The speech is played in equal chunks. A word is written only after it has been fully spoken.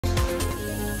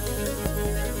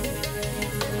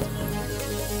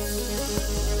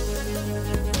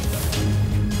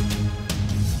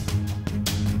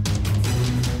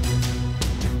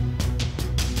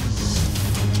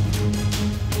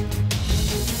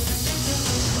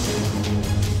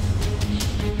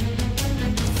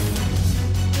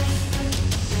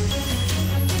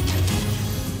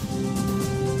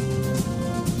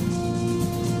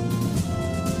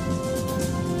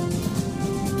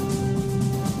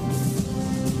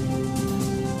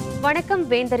வணக்கம்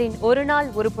வேந்தரின் ஒரு நாள்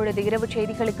ஒரு பொழுது இரவு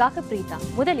செய்திகளுக்காக பிரீதா.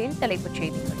 முதலில் தலைப்புச்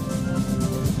செய்திகள்.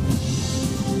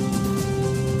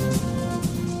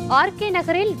 ஆர்கே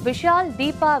நகரில் விஷால்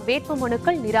தீபா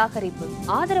வேட்புமனுக்கள் நிராகரிப்பு.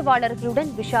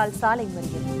 ஆதரவாளர்களுடன் விஷால் சாலை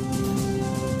மறியல்.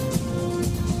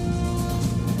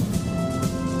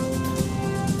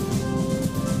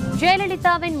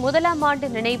 ஜெயலலிதாவின் முதலாம் ஆண்டு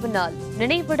நினைவு நாள்.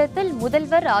 நினைவிடத்தில்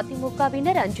முதல்வர்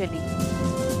அதிமுகவினர் அஞ்சலி.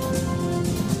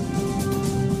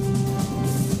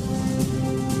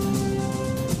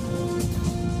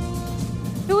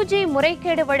 டூஜி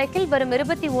முறைகேடு வழக்கில் வரும்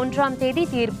 21ஆம் தேதி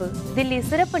தீர்ப்பு. தில்லி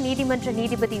சிறப்பு நீதிமன்ற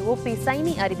நீதிபதி OP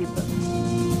சைனி அறிவிப்பு.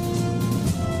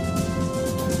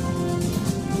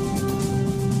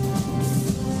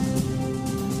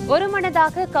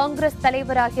 ஒருமனதாக காங்கிரஸ்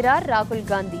தலைவராகிறார் ராகுல்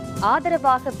காந்தி.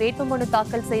 ஆதரவாக வேட்புமனு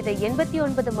தாக்கல் செய்த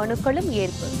 89 மனுக்களும்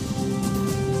ஏற்பு.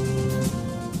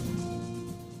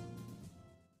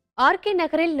 ஆர்கே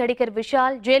நகரில் நடிகர்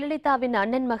விஷால், ஜெயலலிதாவின்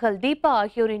அண்ணன் மகள் தீபா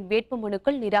ஆகியோரின்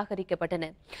வேட்புமனுக்கள் நிராகரிக்கப்பட்டன.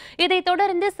 இதைத்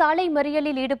தொடர்ந்து சாலை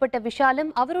மறியலில் ஈடுபட்ட விஷாலும்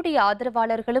அவருடைய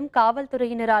ஆதரவாளர்களும்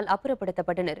காவல்துறையினரால்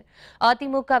அப்புறப்படுத்தப்பட்டனர்.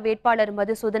 அதிமுக வேட்பாளர்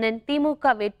மதுசூதனன்,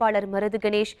 திமுக வேட்பாளர் மருது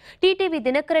கணேஷ், டிடிவி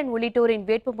தினகரன் உள்ளிட்டோரின்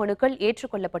வேட்புமனுக்கள்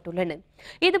ஏற்றுக்கொள்ளப்பட்டுள்ளன.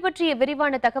 இதுபற்றிய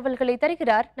விரிவான தகவல்களை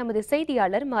தருகிறார் நமது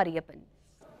செய்தியாளர் மாரியப்பன்.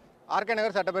 ஆர்கே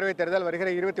நகர் சட்டப்பேரவை தேர்தல் வருகிற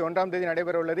 21ஆம் தேதி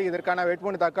நடைபெறவுள்ளது. இதற்கான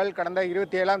வேட்புமனு தாக்கல் கடந்த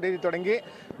 27ஆம் தேதி தொடங்கி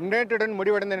நேற்றுடன்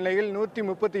முடிவடைந்த நிலையில்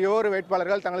 131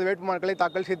 வேட்பாளர்கள் தங்களது வேட்புமனுக்களை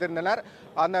தாக்கல் செய்திருந்தனர்.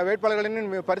 அந்த வேட்பாளர்களின்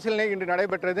பரிசீலனை இன்று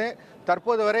நடைபெற்றது.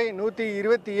 தற்போது வரை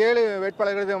 127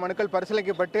 வேட்பாளர்களது மனுக்கள்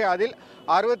பரிசீலிக்கப்பட்டு அதில்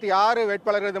 66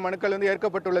 வேட்பாளர்களது மனுக்கள்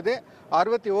ஏற்கப்பட்டுள்ளது.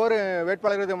 61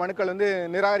 வேட்பாளர்களது மனுக்கள்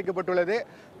நிராகரிக்கப்பட்டுள்ளது.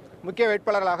 முக்கிய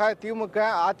வேட்பாளர்களாக திமுக,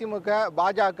 அதிமுக,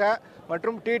 பாஜக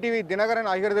மற்றும் டிடிவி தினகரன்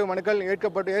ஆகியோரது மனுக்கள்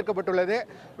ஏற்கப்பட்டுள்ளது.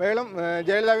 மேலும்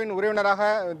ஜெயலலிதாவின் உறவினராக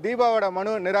தீபாவோட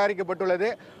மனு நிராகரிக்கப்பட்டுள்ளது.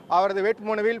 அவரது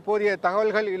வேட்புமனுவில் போதிய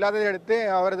தகவல்கள் இல்லாததை அடுத்து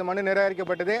அவரது மனு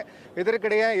நிராகரிக்கப்பட்டது.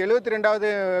 இதற்கிடையே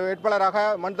 72வது வேட்பாளராக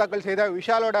மனு தாக்கல் செய்த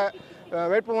விஷாலோட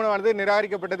வேட்புமனுவானது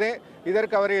நிராகரிக்கப்பட்டது.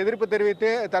 இதற்கு அவர் எதிர்ப்பு தெரிவித்து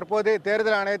தற்போது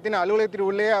தேர்தல் ஆணையத்தின் அலுவலகத்தில்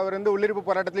உள்ளே அவர் உள்ளிருப்பு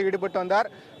போராட்டத்தில் ஈடுபட்டு வந்தார்.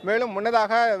 மேலும்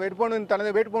முன்னதாக தனது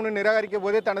வேட்புமனு நிராகரிக்க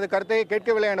போது தனது கருத்தை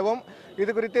கேட்கவில்லை எனவும்,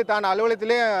 இது குறித்து தான்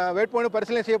அலுவலகத்திலே வேட்புமனு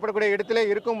பரிசீலனை செய்யப்படக்கூடிய இடத்திலே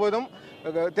இருக்கும் போதும்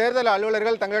தேர்தல்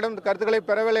அலுவலர்கள் தங்களிடம் கருத்துக்களை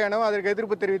பெறவில்லை எனவும் அதற்கு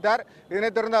எதிர்ப்பு தெரிவித்தார்.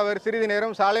 இதனைத் தொடர்ந்து அவர் சிறிது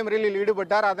நேரம் சாலை மறியலில்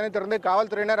ஈடுபட்டார். அதனைத் தொடர்ந்து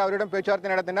காவல்துறையினர் அவரிடம்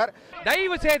பேச்சுவார்த்தை நடத்தினர்.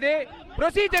 தயவு செய்து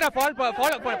ப்ரொசீஜரை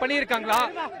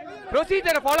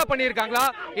ஃபாலோ பண்ணியிருக்காங்களா?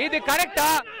 இது கரெக்டா?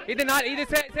 இது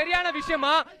சரியான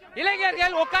விஷயமா?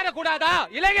 இளைஞர்கள் உட்கார கூடாதா?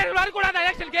 இளைஞர்கள் வரக்கூடாதா?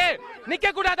 எலெக்ஷனுக்கு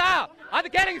நிக்க கூடாதா? அது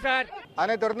கேளுங்க சார்.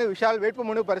 அதனைத் தொடர்ந்து விஷால்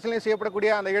வேட்புமனு பரிசீலனை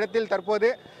செய்யப்படக்கூடிய அந்த இடத்தில் தற்போது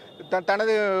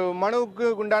தனது மனுவுக்கு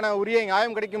உண்டான உரிய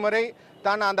நியாயம் கிடைக்கும் வரை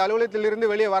தான் அந்த அலுவலகத்தில்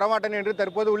இருந்து வெளியே வரமாட்டேன் என்று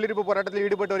தற்போது உள்ளிருப்பு போராட்டத்தில்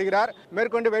ஈடுபட்டு வருகிறார்.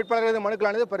 மேற்கொண்டு வேட்பாளர்களது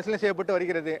மனுக்களானது பரிசீலனை செய்யப்பட்டு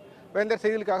வருகிறது. வேந்தர்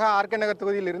செய்திகளுக்காக ஆர்கே நகர்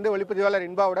தொகுதியில் இருந்து ஒளிப்பதிவாளர்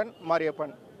இன்பாவுடன்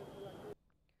மாரியப்பன்.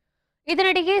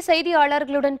 இதனிடையே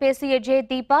செய்தியாளர்களுடன் பேசிய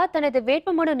தீபா தனது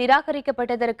வேட்புமனு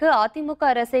நிராகரிக்கப்பட்டதற்கு அதிமுக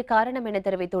அரசே காரணம் என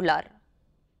தெரிவித்துள்ளார்.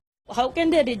 How can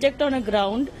they reject on a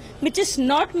ground which is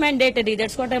not mandatory?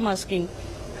 That's what I'm asking.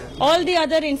 All the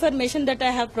other information that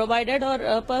I have provided are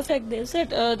perfect. They said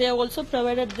they have also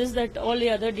provided this, that all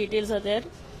the other details are there.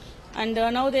 And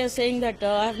now they are saying that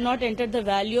I have not entered the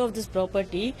value of this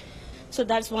property. So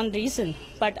that's one reason.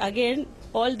 But again,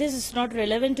 all this is not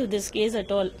relevant to this case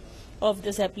at all of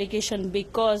this application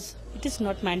because it is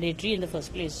not mandatory in the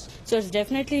first place. So it's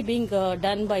definitely being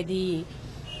done by the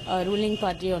ruling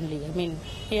party only. I mean,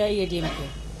 AIADMK.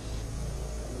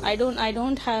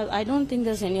 I don't think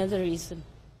there's any other reason.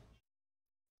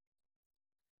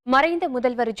 மறைந்த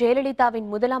முதல்வர் ஜெயலலிதாவின்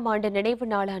முதலாம் ஆண்டு நினைவு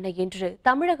நாளான இன்று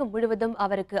தமிழகம் முழுவதும்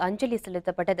அவருக்கு அஞ்சலி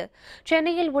செலுத்தப்பட்டது.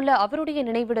 சென்னையில் உள்ள அவருடைய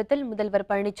நினைவிடத்தில் முதல்வர்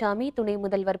பழனிசாமி, துணை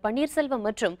முதல்வர் பன்னீர்செல்வம்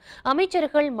மற்றும்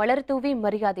அமைச்சர்கள் மலர் தூவி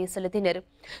மரியாதை செலுத்தினர்.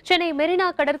 சென்னை மெரினா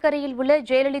கடற்கரையில் உள்ள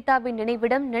ஜெயலலிதாவின்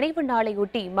நினைவிடம் நினைவு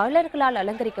நாளையொட்டி மலர்களால்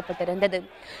அலங்கரிக்கப்பட்டிருந்தது.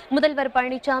 முதல்வர்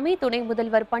பழனிசாமி, துணை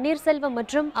முதல்வர் பன்னீர்செல்வம்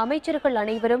மற்றும் அமைச்சர்கள்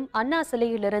அனைவரும் அண்ணா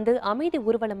சிலையிலிருந்து அமைதி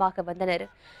ஊர்வலமாக வந்தனர்.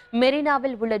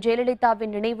 மெரினாவில் உள்ள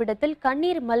ஜெயலலிதாவின் நினைவிடத்தில்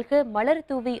கண்ணீர் மல்க மலர்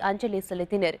தூவி அஞ்சலி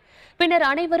செலுத்தினர். பின்னர்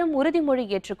அனைவரும் உறுதிமொழி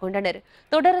ஏற்றுக்கொண்டனர்.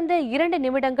 தொடர்ந்து 2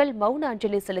 நிமிடங்கள் மௌன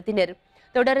அஞ்சலி செலுத்தினர்.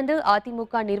 தொடர்ந்து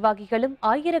அதிமுக நிர்வாகிகளும்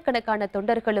ஆயிரக்கணக்கான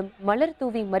தொண்டர்களும் மலர்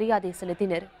தூவி மரியாதை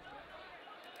செலுத்தினர்.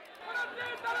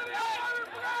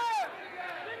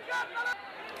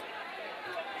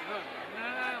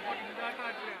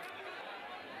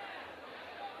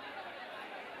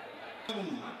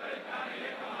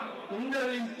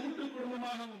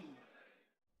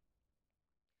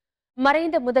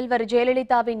 மறைந்த முதல்வர்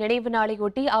ஜெயலலிதாவின் நினைவு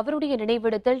நாளையொட்டி அவருடைய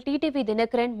நினைவிடத்தில் டிடிவி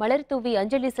தினகரன் மலர் தூவி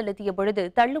அஞ்சலி செலுத்திய பொழுது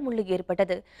தள்ளுமுள்ளு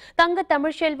ஏற்பட்டது. தங்க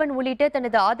தமிழ்ச்செல்வன் உள்ளிட்ட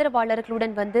தனது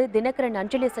ஆதரவாளர்களுடன் வந்து தினகரன்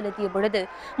அஞ்சலி செலுத்திய பொழுது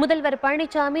முதல்வர்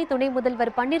பழனிசாமி, துணை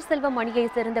முதல்வர் பன்னீர்செல்வம் அணியை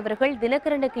சேர்ந்தவர்கள்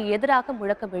தினகரனுக்கு எதிராக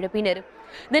முழக்கம் எழுப்பினர்.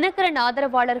 தினகரன்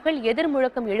ஆதரவாளர்கள் எதிர்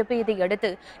முழக்கம் எழுப்பியதை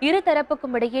அடுத்து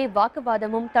இருதரப்புக்கும் இடையே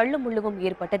வாக்குவாதமும் தள்ளுமுள்ளுவும்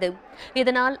ஏற்பட்டது.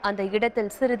 இதனால் அந்த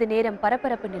இடத்தில் சிறிது நேரம்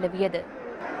பரபரப்பு நிலவியது.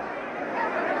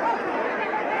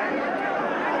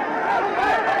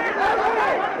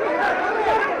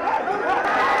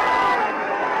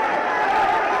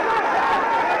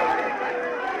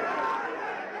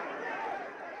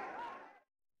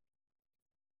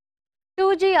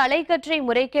 அலைக்கற்றை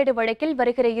முறைகேடு வழக்கில்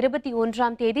வருகிற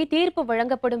 21ஆம் தேதி தீர்ப்பு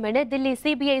வழங்கப்படும் என தில்லி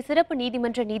சிபிஐ சிறப்பு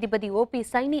நீதிமன்ற நீதிபதி OP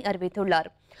சைனி அறிவித்துள்ளார்.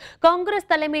 காங்கிரஸ்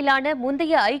தலைமையிலான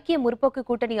முந்தைய ஐக்கிய முற்போக்கு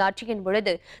கூட்டணி ஆட்சியின்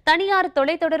பொழுது தனியார்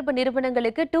தொலைத்தொடர்பு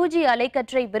நிறுவனங்களுக்கு 2G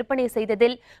அலைக்கற்றை விற்பனை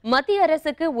செய்ததில் மத்திய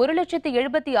அரசுக்கு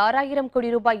 1,76,000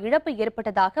 கோடி ரூபாய் இழப்பு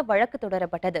ஏற்பட்டதாக வழக்கு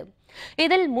தொடரப்பட்டது.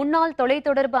 இதில் முன்னாள்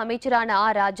தொலைத்தொடர்பு அமைச்சரான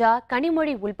ராஜா,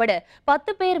 கனிமொழி உள்பட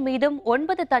 10 பேர் மீதும்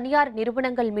 9 தனியார்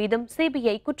நிறுவனங்கள் மீதும்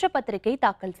சிபிஐ குற்றப்பத்திரிகை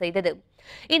தாக்கல் செய்தது.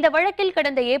 இந்த வழக்கில்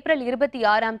கடந்த ஏப்ரல்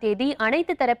 26ஆம் தேதி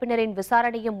அனைத்து தரப்பினரின்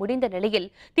விசாரணையும் முடிந்த நிலையில்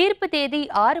தீர்ப்பு தேதி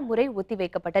 6 முறை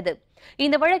ஒத்திவைக்கப்பட்டது.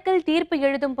 இந்த வழக்கில் தீர்ப்பு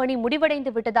எழுதும் பணி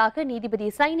முடிவடைந்து விட்டதாக நீதிபதி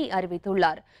சைனி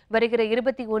அறிவித்துள்ளார். வருகிற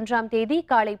 21ஆம் தேதி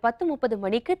காலை 10:30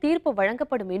 மணிக்கு தீர்ப்பு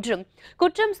வழங்கப்படும் என்றும்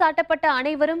குற்றம் சாட்டப்பட்ட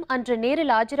அனைவரும் அன்று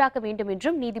நேரில் ஆஜராக வேண்டும்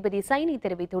என்றும் நீதிபதி சைனி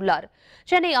தெரிவித்துள்ளார்.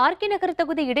 சென்னை RK நகர்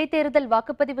தொகுதி இடைத்தேர்தல்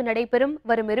வாக்குப்பதிவு நடைபெறும்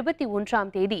வரும்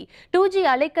 21ஆம் தேதி 2G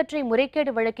அலைக்கற்றை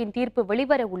முறைகேடு வழக்கின் தீர்ப்பு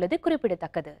வெளிவர உள்ளது குறிப்பிடத்தக்கது.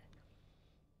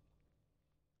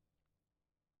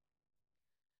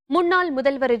 முன்னாள்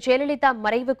முதல்வர் ஜெயலலிதா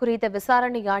மறைவு குறித்த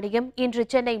விசாரணை ஆணையம் இன்று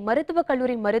சென்னை மருத்துவக்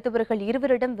கல்லூரி மருத்துவர்கள்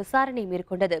இருவரிடம் விசாரணை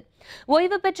மேற்கொண்டது.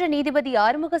 ஓய்வு பெற்ற நீதிபதி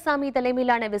ஆறுமுகசாமி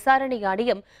தலைமையிலான விசாரணை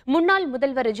ஆணையம் முன்னாள்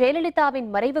முதல்வர் ஜெயலலிதாவின்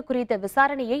மறைவு குறித்த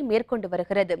விசாரணையை மேற்கொண்டு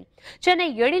வருகிறது. சென்னை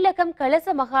எழிலகம்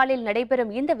கலச மகாலில்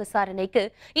நடைபெறும் இந்த விசாரணைக்கு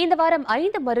இந்த வாரம்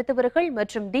 5 மருத்துவர்கள்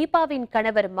மற்றும் தீபாவின்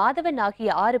கணவர் மாதவன் ஆகிய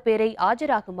 6 பேரை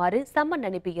ஆஜராகுமாறு சம்மன்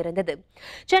அனுப்பியிருந்தது.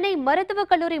 சென்னை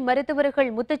மருத்துவக் கல்லூரி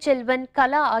மருத்துவர்கள் முத்துச்செல்வன்,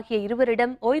 கலா ஆகிய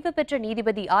இருவரிடம் ஓய்வு பெற்ற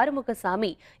நீதிபதி ஆறுமுகசாமி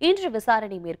இன்று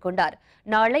விசாரணை மேற்கொண்டார்.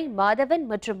 நாளை மாதவன்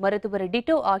மற்றும் மருத்துவர்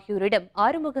டிட்டோ ஆகியோரிடம்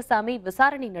ஆறுமுகசாமி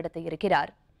விசாரணை நடத்த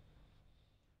இருக்கிறார்.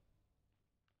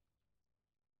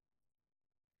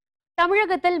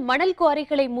 தமிழகத்தில் மணல்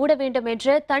குவாரிகளை மூட வேண்டும்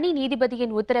என்ற தனி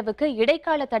நீதிபதியின் உத்தரவுக்கு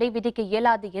இடைக்கால தடை விதிக்க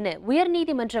இயலாது என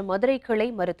உயர்நீதிமன்ற மதுரை கிளை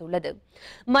மறுத்துள்ளது.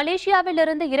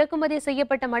 மலேசியாவிலிருந்து இறக்குமதி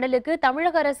செய்யப்பட்ட மணலுக்கு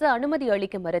தமிழக அரசு அனுமதி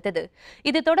அளிக்க மறுத்தது.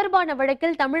 இது தொடர்பான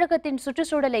வழக்கில் தமிழகத்தின்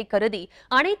சுற்றுச்சூழலை கருதி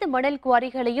அனைத்து மணல்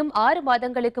குவாரிகளையும் 6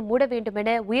 மாதங்களுக்கு மூட வேண்டும்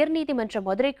என உயர்நீதிமன்ற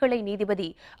மதுரை கிளை நீதிபதி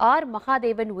R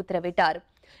மகாதேவன் உத்தரவிட்டார்.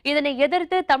 இதனை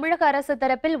எதிர்த்து தமிழக அரசு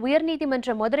தரப்பில்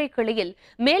உயர்நீதிமன்ற மதுரை கிளையில்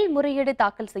மேல்முறையீடு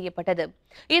தாக்கல் செய்யப்பட்டது.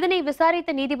 இதனை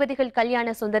விசாரித்த நீதிபதிகள்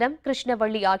கல்யாண சுந்தரம்,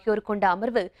 கிருஷ்ணவள்ளி ஆகியோர் கொண்ட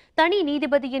அமர்வு தனி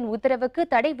நீதிபதியின் உத்தரவுக்கு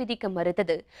தடை விதிக்க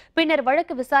மறுத்தது. பின்னர்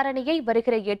வழக்கு விசாரணையை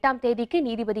வருகிற 8ஆம் தேதிக்கு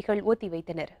நீதிபதிகள்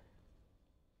ஒத்திவைத்தனர்.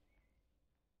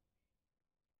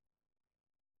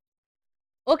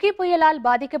 ஒகி புயலால்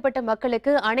பாதிக்கப்பட்ட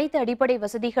மக்களுக்கு அனைத்து அடிப்படை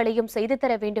வசதிகளையும் செய்து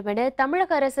தர வேண்டும் என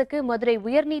தமிழக அரசுக்கு மதுரை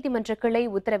உயர்நீதிமன்ற கிளை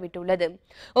உத்தரவிட்டுள்ளது.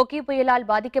 ஒகி புயலால்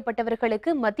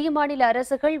பாதிக்கப்பட்டவர்களுக்கு மத்திய மாநில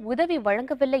அரசுகள் உதவி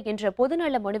வழங்கவில்லை என்ற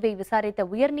பொதுநல மனுவை விசாரித்த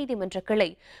உயர்நீதிமன்ற கிளை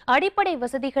அடிப்படை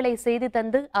வசதிகளை செய்து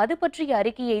தந்து அது பற்றிய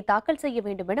அறிக்கையை தாக்கல் செய்ய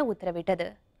வேண்டும் என உத்தரவிட்டது.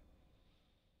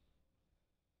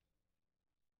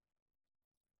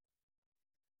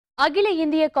 அகில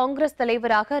இந்திய காங்கிரஸ்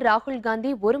தலைவராக ராகுல்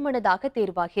காந்தி ஒருமனதாக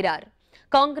தேர்வாகிறார்.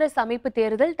 காங்கிரஸ் அமைப்பு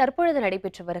தேர்தல் தற்பொழுது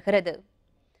நடைபெற்று வருகிறது.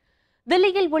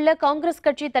 தில்லியில் உள்ள காங்கிரஸ்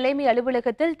கட்சி தலைமை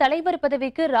அலுவலகத்தில் தலைவர்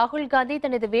பதவிக்கு ராகுல் காந்தி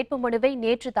தனது வேட்புமனுவை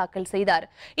நேற்று தாக்கல் செய்தார்.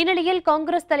 இந்நிலையில்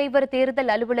காங்கிரஸ் தலைவர்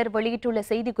தேர்தல் அலுவலர் வெளியிட்டுள்ள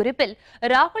செய்திக்குறிப்பில்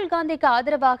ராகுல் காந்திக்கு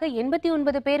ஆதரவாக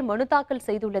 89 பேர் மனு தாக்கல்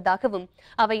செய்துள்ளதாகவும்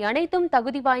அவை அனைத்தும்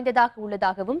தகுதி வாய்ந்ததாக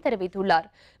உள்ளதாகவும் தெரிவித்துள்ளார்.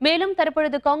 மேலும்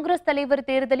தற்பொழுது காங்கிரஸ் தலைவர்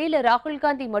தேர்தலில் ராகுல்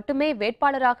காந்தி மட்டுமே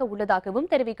வேட்பாளராக உள்ளதாகவும்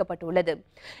தெரிவிக்கப்பட்டுள்ளது.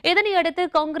 இதனையடுத்து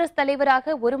காங்கிரஸ்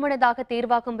தலைவராக ஒருமனதாக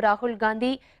தேர்வாகும் ராகுல்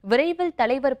காந்தி விரைவில்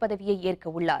தலைவர் பதவியை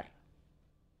ஏற்க உள்ளார்.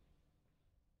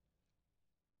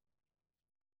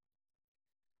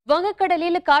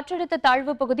 வங்கக்கடலில் காற்றழுத்த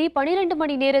தாழ்வு பகுதி 12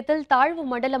 மணி நேரத்தில் தாழ்வு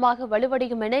மண்டலமாக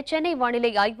வலுவடையும் என சென்னை வானிலை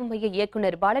ஆய்வு மைய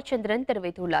இயக்குநர் பாலச்சந்திரன்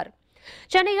தெரிவித்துள்ளார்.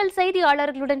 சென்னையில்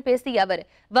செய்தியாளர்களுடன் பேசிய அவர்,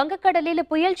 வங்கக்கடலில்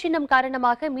புயல் சின்னம்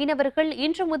காரணமாக மீனவர்கள்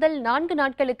இன்று முதல் 4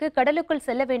 நாட்களுக்கு கடலுக்குள்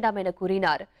செல்ல வேண்டாம் என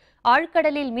கூறினார்.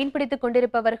 ஆழ்கடலில் மீன்பிடித்துக்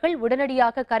கொண்டிருப்பவர்கள்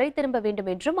உடனடியாக கரை திரும்ப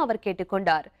வேண்டும் என்றும் அவர் கேட்டுக்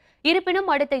கொண்டார்.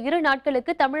 இருப்பினும் அடுத்த 2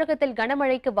 நாட்களுக்கு தமிழகத்தில்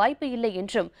கனமழைக்கு வாய்ப்பு இல்லை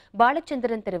என்றும்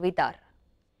பாலச்சந்திரன் தெரிவித்தார்.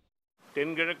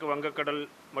 தென்கிழக்கு வங்கக்கடல்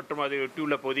மற்றும் அதை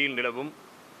ஒட்டியுள்ள பகுதியில் நிலவும்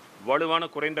வலுவான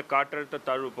குறைந்த காற்றழுத்த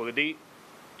தாழ்வு பகுதி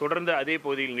தொடர்ந்து அதே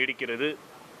பகுதியில் நீடிக்கிறது.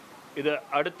 இது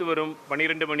அடுத்து வரும்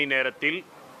 12 மணி நேரத்தில்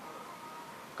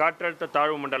காற்றழுத்த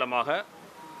தாழ்வு மண்டலமாக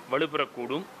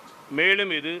வலுப்பெறக்கூடும்.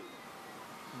 மேலும் இது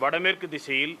வடமேற்கு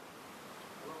திசையில்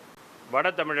வட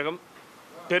தமிழகம்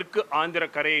தெற்கு ஆந்திர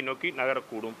கரையை நோக்கி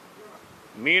நகரக்கூடும்.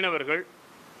 மீனவர்கள்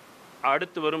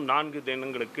அடுத்து வரும் 4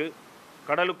 தினங்களுக்கு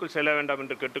கடலுக்குள் செல்ல வேண்டாம்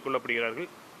என்று கேட்டுக்கொள்ளப்படுகிறார்கள்.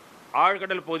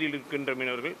 ஆழ்கடல் பகுதியில் இருக்கின்ற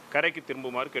மீனவர்கள் கரைக்கு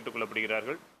திரும்புமாறு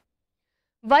கேட்டுக்கொள்ளப்படுகிறார்கள்.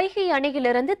 வைகை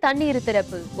அணையிலிருந்து தண்ணீர்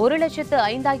திறப்பு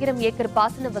 1,05,000 ஏக்கர்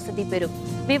பாசன வசதி பெறும்.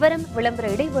 விவரம்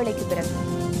விளம்பர இடைவேளைக்கு பிறகு.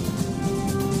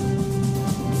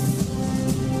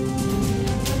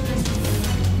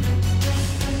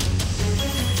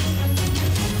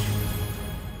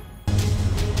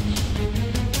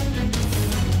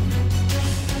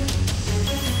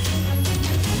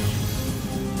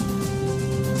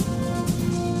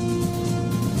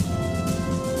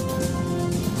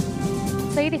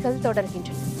 செய்திகள்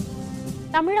தொடர்கின்றன.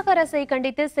 தமிழக அரசை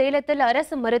கண்டித்து சேலத்தில்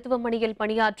அரசு மருத்துவமனையில்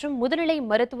பணியாற்றும் முதுநிலை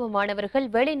மருத்துவ மாணவர்கள்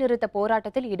வேலைநிறுத்த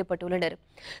போராட்டத்தில் ஈடுபட்டுள்ளனர்.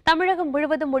 தமிழகம்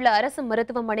முழுவதும் உள்ள அரசு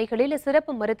மருத்துவமனைகளில்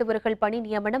சிறப்பு மருத்துவர்கள் பணி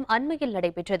நியமனம் அண்மையில்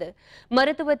நடைபெற்றது.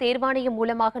 மருத்துவ தேர்வாணையம்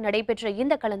மூலமாக நடைபெற்ற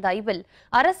இந்த கலந்தாய்வில்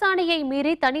அரசாணையை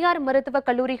மீறி தனியார் மருத்துவக்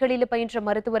கல்லூரிகளில் பயின்ற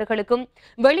மருத்துவர்களுக்கும்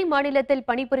வெளி மாநிலத்தில்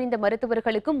பணிபுரிந்த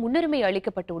மருத்துவர்களுக்கும் முன்னுரிமை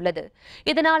அளிக்கப்பட்டுள்ளது.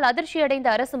 இதனால் அதிர்ச்சியடைந்த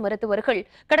அரசு மருத்துவர்கள்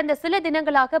கடந்த சில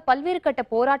தினங்களாக பல்வேறு கட்ட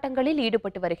போராட்டங்களில்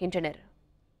ஈடுபட்டு வருகின்றனர்.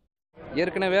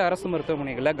 ஏற்கனவே அரசு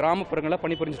மருத்துவமனைகளில் கிராமப்புறங்களில்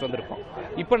பணிபுரிஞ்சிட்டு வந்திருக்கோம்.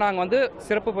 இப்போ நாங்கள்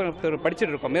சிறப்பு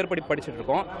படிச்சுட்டு இருக்கோம், மேற்படிப்பு படிச்சுட்டு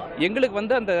இருக்கோம்.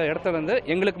 எங்களுக்கு அந்த இடத்த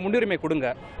எங்களுக்கு முன்னுரிமை கொடுங்க,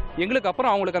 எங்களுக்கு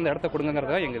அப்புறம் அவங்களுக்கு அந்த இடத்த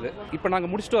கொடுங்கிறது தான் எங்குது. இப்போ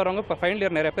நாங்கள் முடிச்சுட்டு வரவங்க இப்போ ஃபைனல்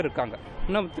இயர் நிறைய பேர் இருக்காங்க.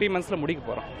 இன்னும் 3 மந்த்ஸில் முடிக்க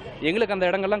போகிறோம். எங்களுக்கு அந்த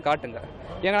இடங்கள்லாம் காட்டுங்க,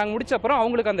 நாங்கள் முடிச்ச அப்புறம்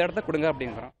அவங்களுக்கு அந்த இடத்த கொடுங்க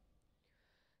அப்படிங்கிறோம்.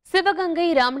 சிவகங்கை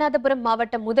ராமநாதபுரம்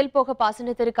மாவட்டம் முதல் போக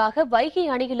பாசனத்திற்காக வைகை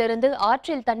அணையிலிருந்து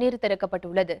ஆற்றில் தண்ணீர்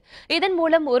திறக்கப்பட்டுள்ளது. இதன்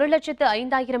மூலம்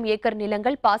 1,05,000 ஏக்கர்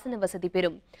நிலங்கள் பாசன வசதி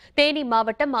பெறும். தேனி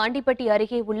மாவட்டம் ஆண்டிப்பட்டி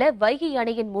அருகே உள்ள வைகை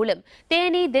அணையின் மூலம்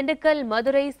தேனி, திண்டுக்கல்,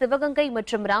 மதுரை, சிவகங்கை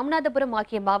மற்றும் ராமநாதபுரம்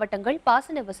ஆகிய மாவட்டங்கள்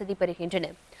பாசன வசதி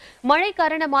பெறுகின்றன. மழை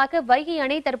காரணமாக வைகை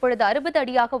அணை தற்பொழுது 60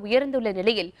 அடியாக உயர்ந்துள்ள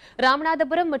நிலையில்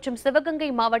ராமநாதபுரம் மற்றும் சிவகங்கை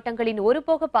மாவட்டங்களின்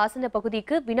ஒருபோக பாசன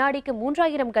பகுதிக்கு வினாடிக்கு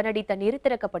 3000 கனஅடி தண்ணீர்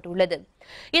திறக்கப்பட்டுள்ளது.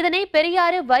 இதனை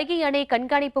பெரியாறு வைகை அணை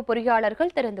கண்காணிப்பு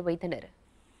பொறியாளர்கள் திறந்து வைத்தனர்.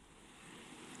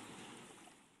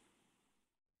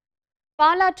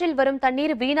 பாலாற்றில் வரும்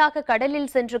தண்ணீர் வீணாக கடலில்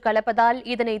சென்று கலப்பதால்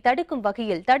இதனை தடுக்கும்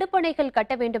வகையில் தடுப்பணைகள்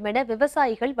கட்ட வேண்டும் என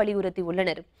விவசாயிகள்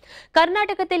வலியுறுத்தியுள்ளனர்.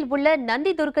 கர்நாடகத்தில் உள்ள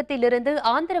நந்திதுர்கத்திலிருந்து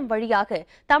ஆந்திரம் வழியாக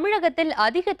தமிழகத்தில்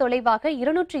அதிக தொலைவாக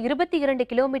 222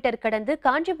 கிலோமீட்டர் கடந்து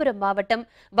காஞ்சிபுரம் மாவட்டம்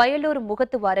வயலூர்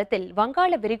முகத்துவாரத்தில்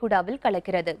வங்காள விரிகுடாவில்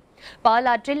கலக்கிறது.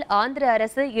 பாலாற்றில் ஆந்திர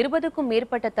அரசு 20க்கும்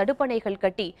மேற்பட்ட தடுப்பணைகள்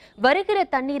கட்டி வருகிற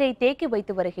தண்ணீரை தேக்கி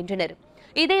வைத்து வருகின்றனர்.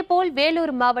 இதேபோல்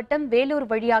வேலூர் மாவட்டம் வேலூர்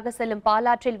வழியாக செல்லும்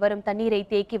பாலாற்றில் வரும் தண்ணீரை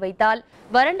தேக்கி வைத்தால்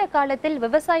வறண்ட காலத்தில்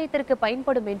விவசாயத்திற்கு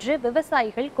பயன்படும் என்று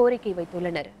விவசாயிகள் கோரிக்கை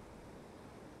வைத்துள்ளனர்.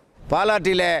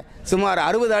 பாலாற்றில் சுமார்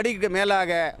 60 அடிக்கு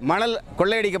மேலாக மணல்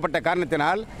கொள்ளையடிக்கப்பட்ட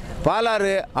காரணத்தினால்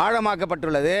பாலாறு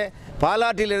ஆழமாக்கப்பட்டுள்ளது.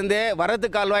 பாலாற்றிலிருந்தே வரத்து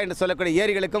கால்வாய் என்று சொல்லக்கூடிய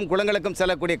ஏரிகளுக்கும் குளங்களுக்கும்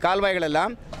செல்லக்கூடிய கால்வாய்கள்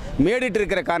எல்லாம் மேடிட்டு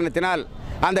இருக்கிற காரணத்தினால்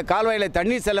அந்த கால்வாயில்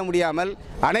தண்ணீர் செல்ல முடியாமல்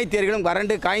அனைத்து ஏரிகளும்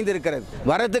வறண்டு காய்ந்திருக்கிறது.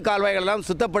 வரத்து கால்வாய்கள் எல்லாம்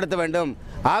சுத்தப்படுத்த வேண்டும்,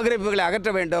 ஆக்கிரமிப்புகளை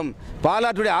அகற்ற வேண்டும்,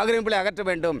 பாலாற்றுடைய ஆக்கிரமிப்புகளை அகற்ற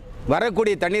வேண்டும்.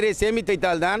 வரக்கூடிய தண்ணீரை சேமித்து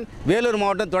வைத்தால்தான் வேலூர்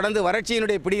மாவட்டம் தொடர்ந்து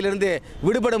வறட்சியினுடைய பிடியிலிருந்து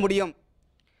விடுபட முடியும்.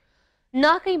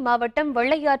 நாகை மாவட்டம்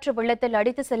வெள்ளையாற்று வெள்ளத்தில்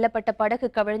அடித்து செல்லப்பட்ட படகு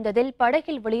கவிழ்ந்ததில்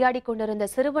படகில் விளையாடிக் கொண்டிருந்த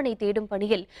சிறுவனை தேடும்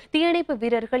பணியில் தீயணைப்பு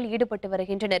வீரர்கள் ஈடுபட்டு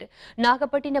வருகின்றனர்.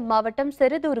 நாகப்பட்டினம் மாவட்டம்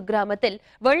செருதூர் கிராமத்தில்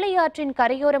வெள்ளையாற்றின்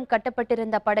கரையோரம்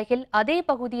கட்டப்பட்டிருந்த படகில் அதே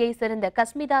பகுதியைச் சேர்ந்த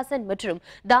கஸ்மிதாசன் மற்றும்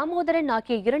தாமோதரன்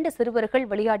ஆகிய 2 சிறுவர்கள்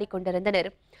விளையாடிக்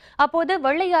கொண்டிருந்தனர். அப்போது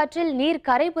வெள்ளையாற்றில் நீர்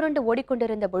கரை புரண்டு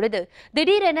ஓடிக்கொண்டிருந்த பொழுது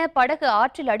திடீரென படகு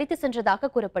ஆற்றில் அடித்து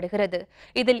சென்றதாக கூறப்படுகிறது.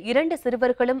 இதில் 2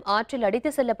 சிறுவர்களும் ஆற்றில்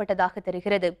அடித்து செல்லப்பட்டதாக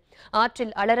தெரிகிறது.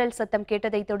 ஆற்றில் அலறல் சத்தம்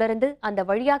கேட்டதை தொடர்ந்து அந்த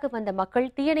வழியாக வந்த மக்கள்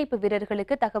தீயணைப்பு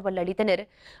வீரர்களுக்கு தகவல் அளித்தனர்.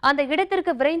 அந்த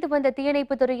இடத்திற்கு விரைந்து வந்த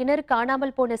தீயணைப்பு துறையினர்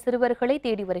காணாமல் போன சிறுவர்களை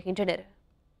தேடி வருகின்றனர்.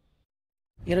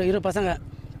 இரு பசங்க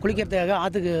குளிக்கிறதுக்காக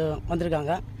ஆற்றுக்கு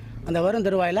வந்திருக்காங்க. அந்த வரும்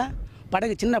தருவாயில்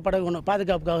படகு, சின்ன படகு ஒன்று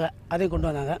பாதுகாப்புக்காக அதையும் கொண்டு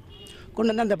வந்தாங்க.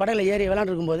 கொண்டு வந்து அந்த படகுல ஏறி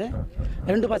விளாண்டுருக்கும்போது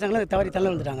 2 பசங்களும் தவறி தள்ள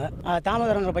வந்துட்டாங்க.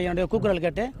 தாமதங்கிற பையனுடைய கூக்குரல்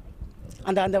கேட்டு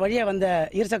அந்த வழியாக வந்த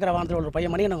இருசக்கர வாகனத்தில் ஒரு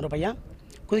பையன், மணியன் ஒரு பையன்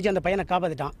குதிச்சு அந்த பையனை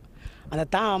காப்பாற்றிட்டான்.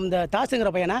 அந்த தாசுங்கிற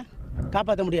பையனை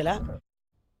காப்பாற்ற முடியலை.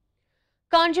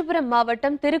 காஞ்சிபுரம்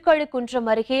மாவட்டம் திருக்கழுக்குன்றம்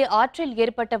அருகே ஆற்றில்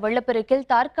ஏற்பட்ட வெள்ளப்பெருக்கில்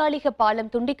தற்காலிக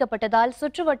பாலம் துண்டிக்கப்பட்டதால்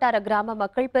சுற்றுவட்டார கிராம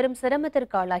மக்கள் பெரும்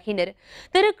சிரமத்திற்கு ஆளாகினர்.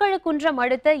 திருக்கழுக்குன்றம்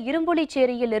அடுத்த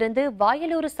இரும்புலிச்சேரியில் இருந்து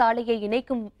வாயலூர் சாலையை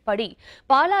இணைக்கும்படி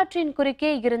பாலாற்றின்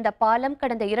குறுக்கே இருந்த பாலம்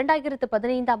கடந்த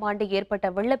 2015ஆம் ஆண்டு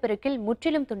ஏற்பட்ட வெள்ளப்பெருக்கில்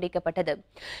முற்றிலும் துண்டிக்கப்பட்டது.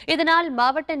 இதனால்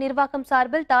மாவட்ட நிர்வாகம்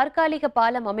சார்பில் தற்காலிக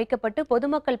பாலம் அமைக்கப்பட்டு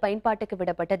பொதுமக்கள் பயன்பாட்டுக்கு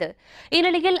விடப்பட்டது.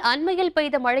 இந்நிலையில் அண்மையில்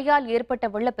பெய்த மழையால் ஏற்பட்ட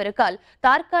வெள்ளப்பெருக்கால்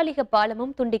தற்காலிக பாலம்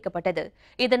துண்டிக்கப்பட்டது.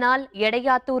 இதனால்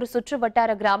எடையாத்தூர் சுற்று வட்டார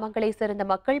கிராமங்களைச் சேர்ந்த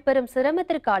மக்கள் பெரும்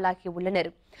சிரமத்திற்கு ஆளாகியுள்ளனர்.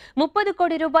 30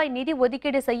 கோடி ரூபாய் நிதி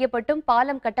ஒதுக்கீடு செய்யப்பட்டும்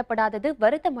பாலம் கட்டப்படாதது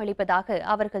வருத்தம் அளிப்பதாக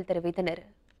அவர்கள் தெரிவித்தனர்.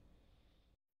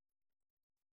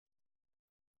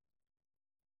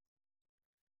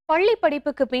 பள்ளி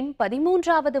படிப்புக்கு பின்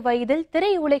 13வது வயதில்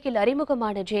திரையுலகில்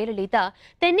அறிமுகமான ஜெயலலிதா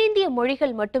தென்னிந்திய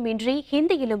மொழிகள் மட்டுமின்றி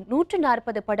ஹிந்தியிலும்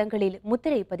 140 படங்களில்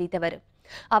முத்திரை பதித்தவர்.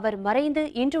 அவர் மறைந்து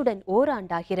இன்றுடன்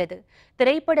ஓராண்டாகிறது.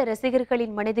 திரைப்பட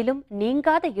ரசிகர்களின் மனதிலும்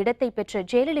நீங்காத இடத்தை பெற்ற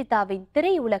ஜெயலலிதாவின்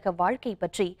திரையுலக வாழ்க்கை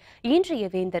பற்றி இன்றைய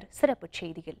வேந்தர் சிறப்பு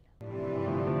செய்தியில்.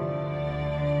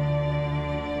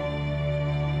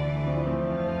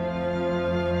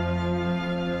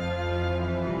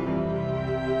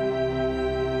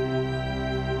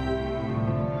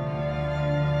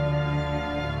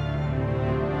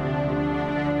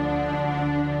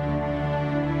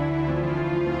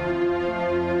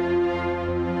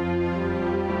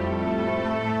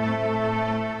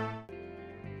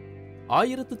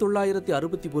 ஆயிரத்து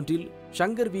 1961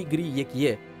 ஷங்கர் வி கிரி இயக்கிய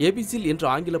ஏபிசில் என்ற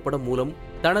ஆங்கில படம் மூலம்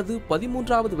தனது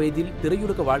 13வது வயதில்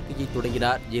திரையுலக வாழ்க்கையை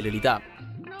தொடங்கினார் ஜெயலலிதா.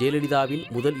 ஜெயலலிதாவின்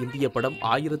முதல் இந்திய படம்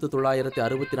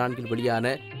 1964 வெளியான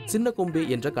சின்ன கொம்பே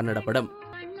என்ற கன்னட படம்.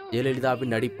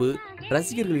 ஜெயலலிதாவின் நடிப்பு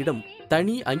ரசிகர்களிடம்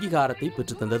தனி அங்கீகாரத்தை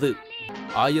பெற்றுத்தந்தது.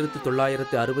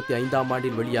 1965ஆம்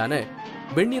ஆண்டில் வெளியான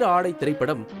வெண்ணிற ஆடை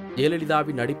திரைப்படம்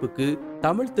ஜெயலலிதாவின் நடிப்புக்கு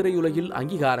தமிழ் திரையுலகில்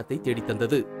அங்கீகாரத்தை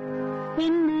தேடித்தந்தது.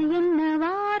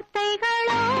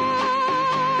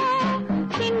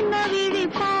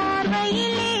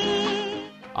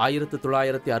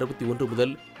 1961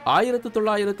 முதல்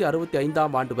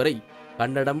 1965ஆம் ஆண்டு வரை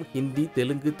கன்னடம், ஹிந்தி,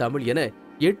 தெலுங்கு, தமிழ் என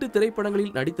 8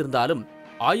 திரைப்படங்களில் நடித்திருந்தாலும்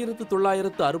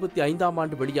 1965ஆம்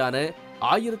ஆண்டு வெளியான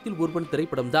 1000ல் ஒருவன்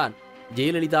திரைப்படம்தான்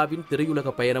ஜெயலலிதாவின் திரையுலக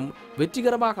பயணம்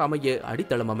வெற்றிகரமாக அமைய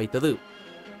அடித்தளம் அமைத்தது.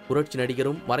 புரட்சி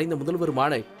நடிகரும் மறைந்த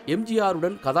முதல்வருமான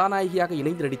எம்ஜிஆருடன் கதாநாயகியாக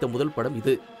இணைந்து நடித்த முதல் படம்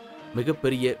இது.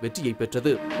 மிகப்பெரிய வெற்றியை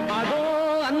பெற்றது.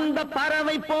 அந்த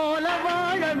பறவை போல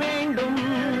வாழ வேண்டும்,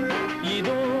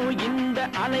 இதோ இந்த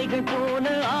அலைகள் போல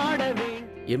ஆட வேண்டும்.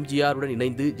 எம்ஜிஆருடன்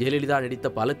இணைந்து ஜெயலலிதா நடித்த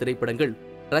பல திரைப்படங்கள்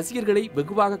ரசிகர்களை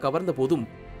வெகுவாக கவர்ந்த போதும்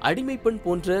அடிமை பெண்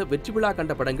போன்ற வெற்றி விழா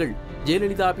கண்ட படங்கள்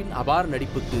ஜெயலலிதாவின் அபார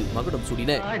நடிப்புக்கு மகுடம்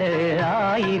சூடின.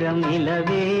 ஆயிரம்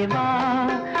நிலவேவா,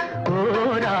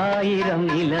 ஓர் ஆயிரம்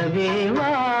நிலவேவா.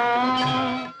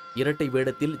 இரட்டை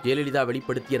வேடத்தில் ஜெயலலிதா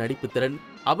வெளிப்படுத்திய நடிப்பு திறன்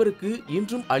அவருக்கு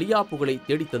இன்றும் அழியா புகழை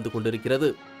தேடித் தந்து கொண்டிருக்கிறது.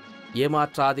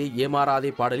 ஏமாற்றாதே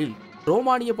ஏமாறாதே பாடலில்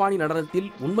ரோமானிய பாணி நடனத்தில்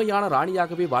உண்மையான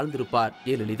ராணியாகவே வாழ்ந்திருப்பார்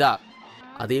ஜெயலலிதா.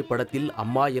 அதே படத்தில்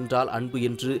அம்மா என்றால் அன்பு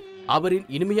என்று அவரின்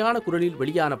இனிமையான குரலில்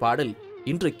வெளியான பாடல்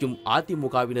இன்றைக்கும்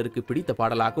அதிமுகவினருக்கு பிடித்த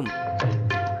பாடலாகும்.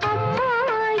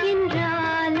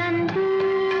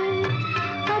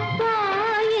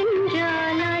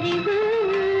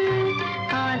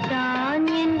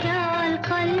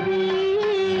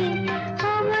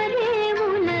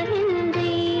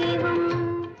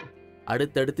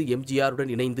 அடுத்தடுத்து எம்ஜிஆருடன்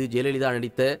இணைந்து ஜெயலலிதா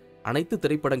நடித்த அனைத்து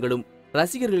திரைப்படங்களும்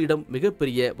ரசிகர்களிடம்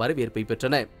மிகப்பெரிய வரவேற்பை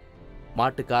பெற்றன.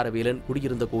 மாட்டுக்காரவேலன்,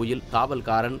 குடியிருந்த கோயில்,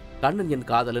 காவல்காரன், கண்ணன் என்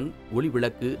காதலன், ஒளி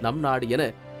விளக்கு, நம் நாடு என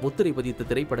முத்திரை பதித்த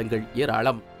திரைப்படங்கள்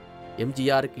ஏராளம்.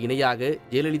 எம்ஜிஆருக்கு இணையாக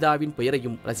ஜெயலலிதாவின்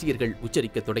பெயரையும் ரசிகர்கள்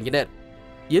உச்சரிக்க தொடங்கினர்.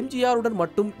 எம்ஜிஆருடன்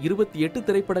மட்டும் 28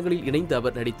 திரைப்படங்களில் இணைந்து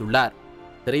அவர் நடித்துள்ளார்.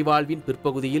 திரைவாழ்வின்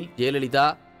பிற்பகுதியில் ஜெயலலிதா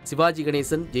சிவாஜி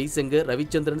கணேசன், ஜெய்சங்கர்,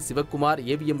 ரவிச்சந்திரன், சிவக்குமார்,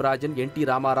 ஏவிஎம் ராஜன், NT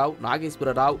ராமாராவ், நாகேஸ்வர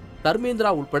ராவ்,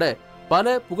 தர்மேந்திரா உட்பட பல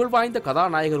புகழ்வாய்ந்த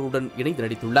கதாநாயகர்களுடன் இணைந்து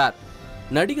நடித்துள்ளார்.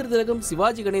 நடிகர் திலகம்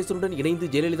சிவாஜி கணேசனுடன் இணைந்து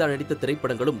ஜெயலலிதா நடித்த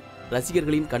திரைப்படங்களும்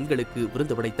ரசிகர்களின் கண்களுக்கு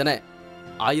விருந்து படைத்தன.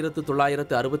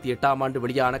 1968ஆம் ஆண்டு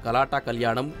வெளியான கலாட்டா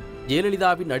கல்யாணம்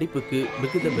ஜெயலலிதாவின் நடிப்புக்கு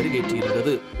மிகுந்த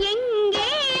மெருகேற்றியிருந்தது.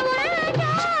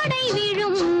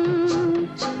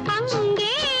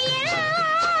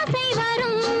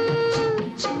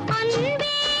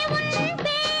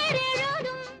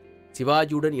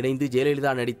 சிவாஜியுடன் இணைந்து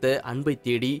ஜெயலலிதா நடித்த அன்பை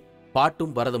தேடி,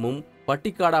 பாட்டும் பரதமும்,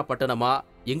 பட்டிக்காடா பட்டணமா,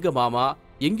 எங்க மாமா,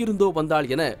 எங்கிருந்தோ வந்தாள்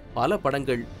என பல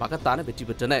படங்கள் மகத்தான வெற்றி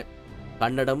பெற்றன.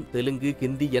 கன்னடம், தெலுங்கு,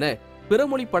 ஹிந்தி என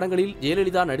பிறமொழி படங்களில்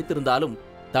ஜெயலலிதா நடித்திருந்தாலும்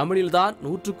தமிழில்தான்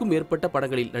 100க்கும் மேற்பட்ட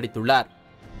படங்களில் நடித்துள்ளார்.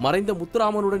 மறைந்த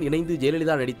முத்துராமனுடன் இணைந்து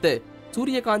ஜெயலலிதா நடித்த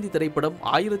சூரியகாந்தி திரைப்படம்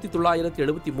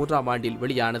 1973ஆம் ஆண்டில்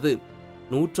வெளியானது.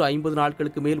 150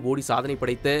 நாட்களுக்கு மேல் ஓடி சாதனை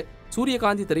படைத்த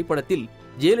சூரியகாந்தி திரைப்படத்தில்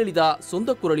ஜெயலலிதா சொந்த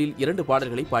குரலில் 2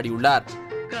 பாடல்களை பாடியுள்ளார்.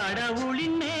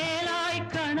 கடவுளின் மேலாய்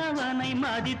கணவனை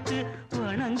மதித்து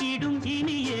வணங்கிடும்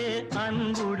இனிய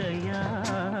அன்புடையாள்.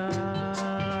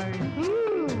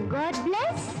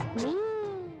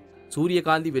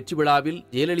 சூரியகாந்தி வெற்றி விழாவில்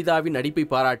ஜெயலலிதாவின் நடிப்பை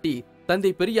பாராட்டி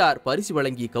தந்தை பெரியார் பரிசு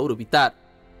வழங்கி கௌரவித்தார்.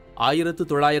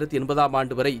 1980ஆம்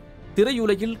ஆண்டு வரை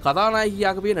திரையுலகில்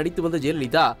கதாநாயகியாகவே நடித்து வந்த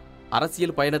ஜெயலலிதா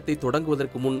அரசியல் பயணத்தை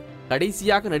தொடங்குவதற்கு முன்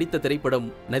கடைசியாக நடித்த திரைப்படம்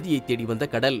நதியை தேடி வந்த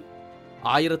கடல்.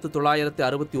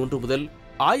 1961 முதல்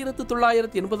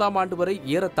 1980ஆம் ஆண்டு வரை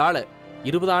ஏறத்தாழ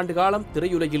 20 ஆண்டு காலம்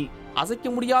திரையுலகில் அசைக்க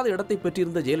முடியாத இடத்தை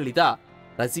பெற்றிருந்த ஜெயலலிதா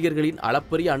ரசிகர்களின்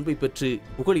அளப்பரிய அன்பை பெற்று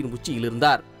புகழின் உச்சியில்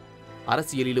இருந்தார்.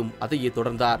 அரசியலிலும் அதையே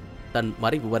தொடர்ந்தார், தன்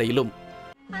மறைவு வரையிலும்.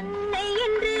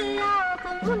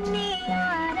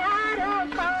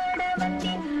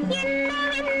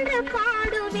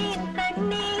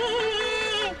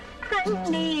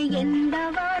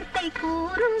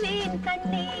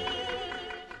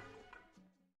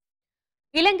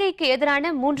 இலங்கைக்கு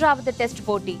எதிரான 3வது டெஸ்ட்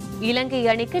போட்டி. இலங்கை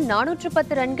அணிக்கு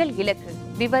 410 ரன்கள் இலக்கு.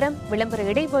 விவரம் விளம்பர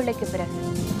இடைவேளைக்கு பிறகு.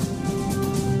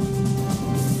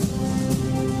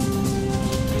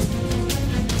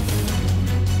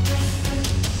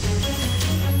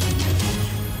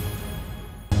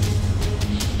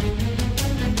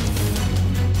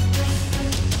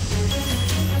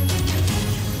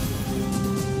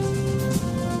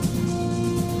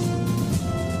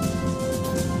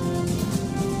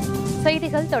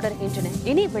 செய்திகள் தொடர்கின்றன.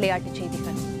 இனி விளையாட்டுச்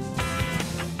செய்திகள்.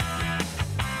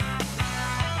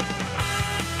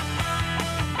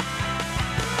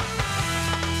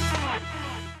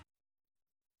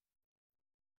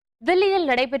 தில்லியில்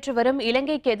நடைபெற்று வரும்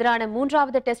இலங்கைக்கு எதிரான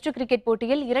 3வது டெஸ்ட் கிரிக்கெட்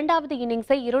போட்டியில் 2வது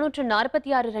இன்னிங்ஸை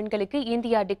 246 ரன்களுக்கு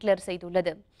இந்தியா டிக்ளேர்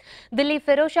செய்துள்ளது. தில்லி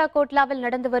ஃபெரோஷா கோட்லாவில்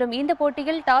நடந்து வரும் இந்த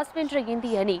போட்டியில் டாஸ் வென்ற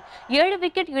இந்திய அணி 7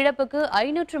 விக்கெட் இழப்புக்கு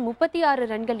 536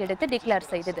 ரன்கள் எடுத்து டிக்ளேர்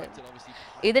செய்தது.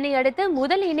 இதனையடுத்து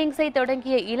முதல் இன்னிங்ஸை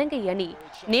தொடங்கிய இலங்கை அணி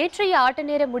நேற்றைய ஆட்ட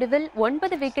நேர முடிவில்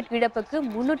 9 விக்கெட் இழப்புக்கு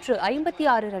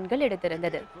 356 ரன்கள்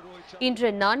எடுத்திருந்தது. இன்று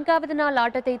 4வது நாள்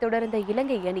ஆட்டத்தை தொடர்ந்த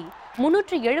இலங்கை அணி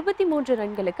 373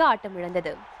 ரன்களுக்கு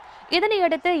ஆட்டமிழந்தது.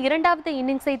 இதனையடுத்து 2வது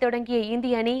இன்னிங்ஸை தொடங்கிய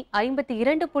இந்திய அணி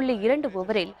 52.2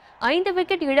 ஓவரில் 5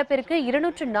 விக்கெட் இழப்பிற்கு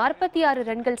 246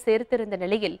 ரன்கள் சேர்த்திருந்த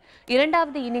நிலையில்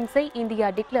 2வது இன்னிங்ஸை இந்தியா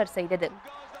டிக்ளேர் செய்தது.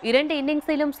 2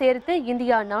 இன்னிங்ஸிலும் சேர்த்து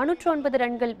இந்தியா 409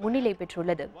 ரன்கள் முன்னிலை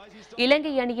பெற்றுள்ளது.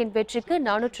 இலங்கை அணியின் வெற்றிக்கு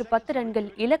 410 ரன்கள்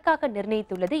இலக்காக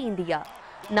நிர்ணயித்துள்ளது இந்தியா.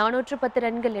 410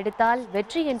 ரன்கள் எடுத்தால்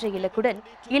வெற்றி என்ற இலக்குடன்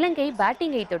இலங்கை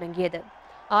பேட்டிங்கை தொடங்கியது.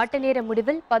 ஆட்ட நேர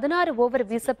முடிவில் 16 ஓவர்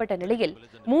வீசப்பட்ட நிலையில்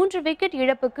 3 விக்கெட்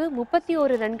இழப்புக்கு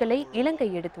 31 ரன்களை இலங்கை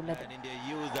எடுத்துள்ளது.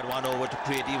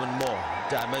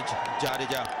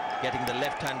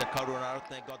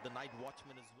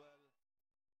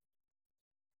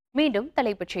 மீண்டும்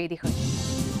தலைப்புச் செய்திகள்.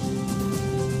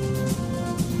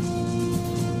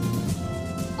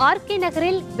 ஆர்கே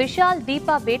நகரில் விஷால்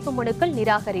தீபா வேட்புமனுக்கள்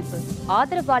நிராகரிப்பு.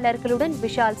 ஆதரவாளர்களுடன்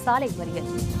விஷால் சாலை மறியல்.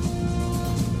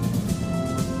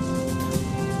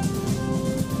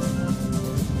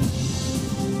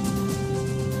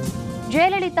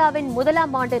 ஜெயலலிதாவின்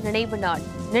முதலாம் ஆண்டு நினைவு நாள்.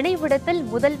 நினைவிடத்தில்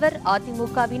முதல்வர்,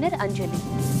 அதிமுகவினர் அஞ்சலி.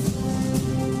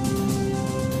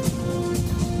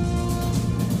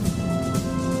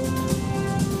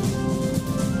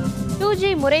 டூஜி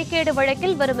முறைகேடு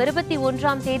வழக்கில் வரும்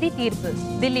 21ஆம் தேதி தீர்ப்பு.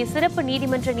 தில்லி சிறப்பு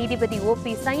நீதிமன்ற நீதிபதி OP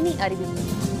சைனி அறிவிப்பு.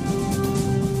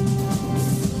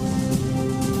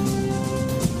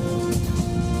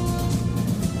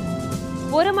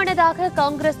 ஒருமனதாக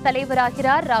காங்கிரஸ்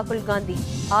தலைவராகிறார் ராகுல் காந்தி.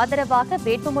 ஆதரவாக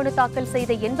வேட்புமனு தாக்கல்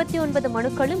செய்த 89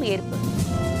 மனுக்களும் ஏற்பு.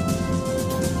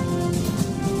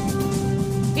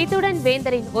 இத்துடன்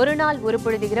வேந்தரின் ஒரு நாள் ஒரு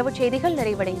பொழுது இரவு செய்திகள்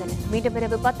நிறைவடைந்தன. மீண்டும்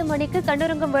இரவு 10 மணிக்கு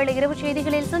கண்ணுறங்கும் வேளை இரவு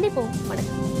செய்திகளில் சந்திப்போம்.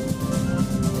 வணக்கம்.